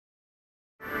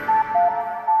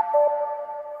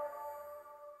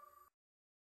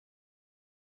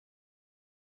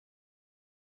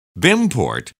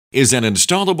BiMport is an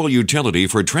installable utility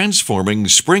for transforming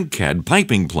SprinkCAD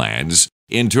piping plans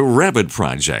into Revit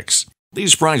projects.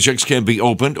 These projects can be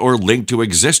opened or linked to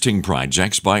existing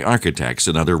projects by architects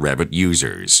and other Revit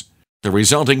users. The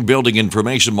resulting building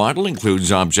information model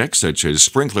includes objects such as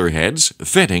sprinkler heads,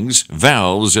 fittings,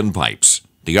 valves, and pipes.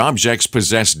 The objects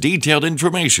possess detailed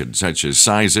information such as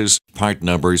sizes, part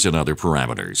numbers, and other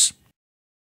parameters.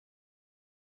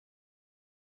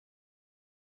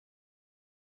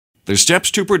 The steps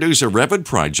to produce a Revit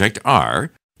project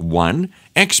are: 1.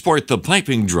 Export the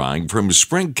piping drawing from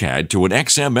SprinkCAD to an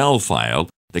XML file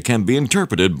that can be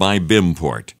interpreted by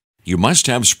BiMport. You must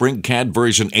have SprinkCAD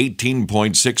version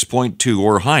 18.6.2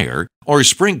 or higher, or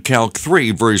SprinkCalc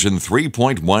 3 version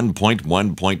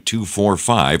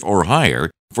 3.1.1.245 or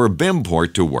higher for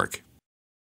BiMport to work.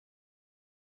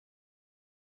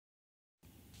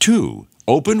 2.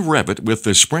 Open Revit with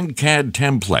the SprinkCAD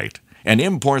template and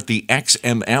import the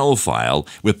XML file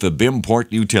with the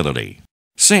BiMport utility.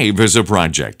 Save as a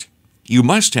project. You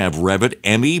must have Revit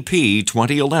MEP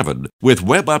 2011 with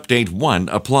Web Update 1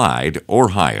 applied or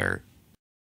higher.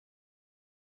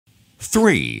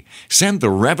 3. Send the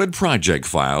Revit project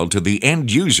file to the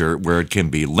end user where it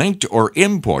can be linked or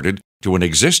imported to an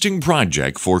existing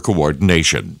project for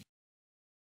coordination.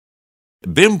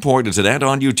 BiMport is an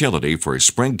add-on utility for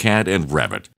SprinkCAD and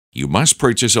Revit. You must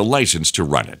purchase a license to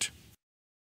run it.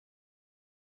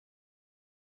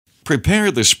 Prepare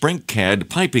the SprinkCAD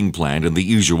piping plan in the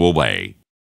usual way.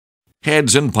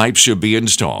 Heads and pipes should be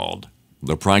installed.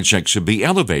 The project should be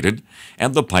elevated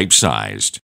and the pipe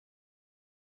sized.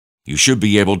 You should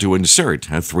be able to insert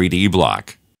a 3D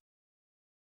block.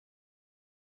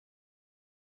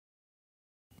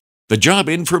 The job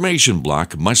information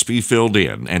block must be filled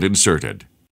in and inserted.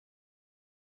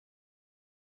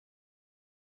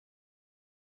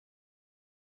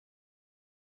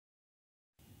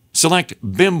 Select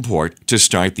BiMport to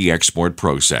start the export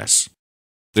process.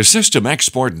 The System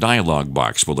Export dialog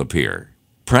box will appear.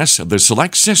 Press the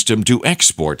Select System to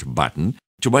Export button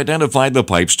to identify the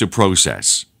pipes to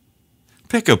process.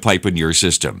 Pick a pipe in your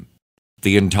system.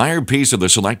 The entire piece of the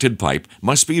selected pipe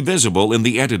must be visible in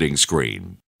the editing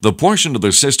screen. The portion of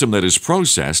the system that is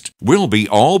processed will be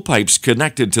all pipes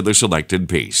connected to the selected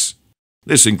piece.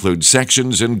 This includes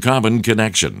sections and common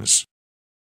connections.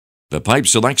 The pipe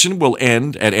selection will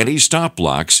end at any stop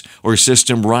blocks or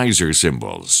system riser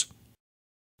symbols.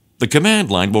 The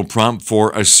command line will prompt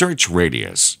for a search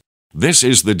radius. This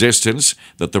is the distance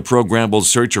that the program will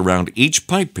search around each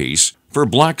pipe piece for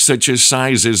blocks such as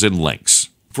sizes and lengths.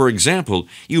 For example,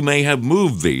 you may have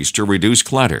moved these to reduce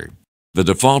clutter. The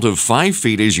default of 5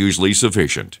 feet is usually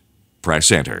sufficient.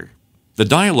 Press Enter. The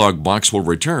dialog box will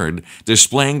return,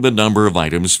 displaying the number of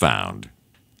items found.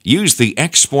 Use the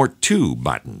Export To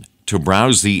button to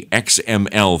browse the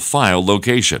XML file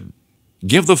location.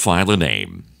 Give the file a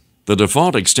name. The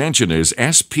default extension is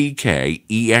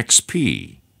SPKEXP.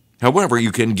 However,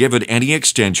 you can give it any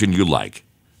extension you like.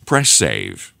 Press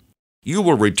Save. You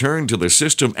will return to the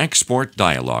System Export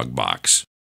dialog box.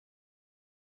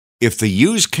 If the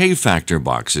Use K-Factor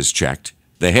box is checked,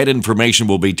 the head information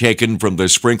will be taken from the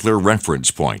sprinkler reference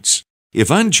points. If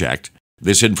unchecked,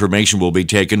 this information will be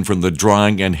taken from the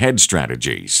drawing and head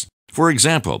strategies. For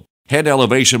example, head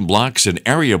elevation blocks and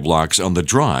area blocks on the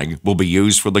drawing will be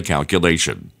used for the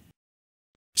calculation.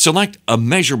 Select a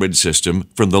measurement system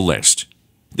from the list.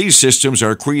 These systems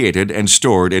are created and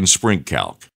stored in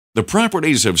SprinkCalc. The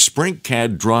properties of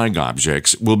SprinkCAD drawing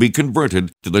objects will be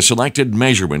converted to the selected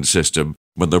measurement system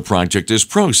when the project is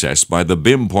processed by the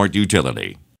BiMport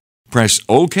utility. Press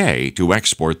OK to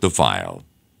export the file.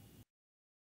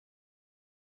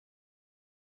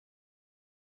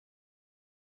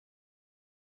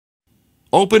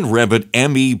 Open Revit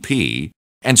MEP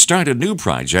and start a new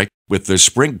project with the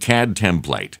SprinkCAD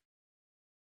template.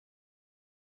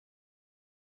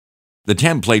 The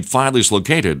template file is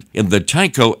located in the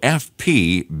Tyco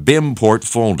FP BiMport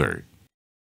folder.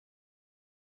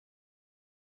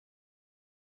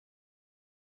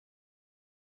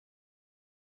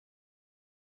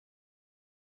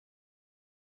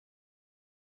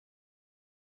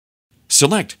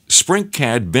 Select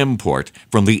SprinkCAD BiMport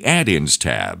from the Add-ins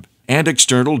tab and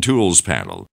External Tools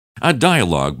panel. A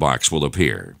dialog box will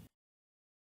appear.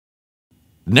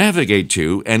 Navigate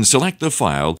to and select the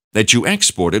file that you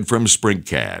exported from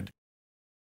SprinkCAD.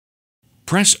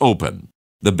 Press Open.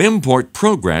 The BiMport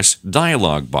Progress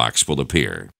dialog box will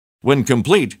appear. When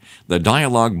complete, the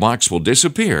dialog box will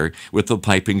disappear with the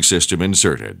piping system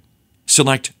inserted.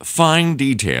 Select Fine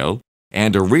Detail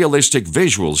and a realistic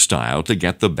visual style to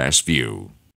get the best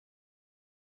view.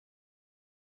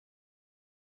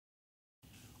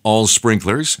 All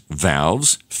sprinklers,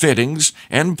 valves, fittings,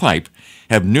 and pipe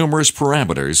have numerous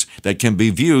parameters that can be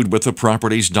viewed with the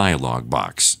Properties dialog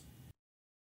box.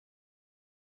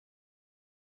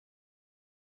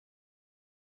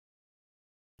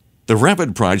 The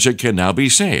Revit project can now be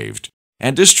saved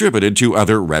and distributed to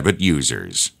other Revit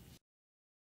users.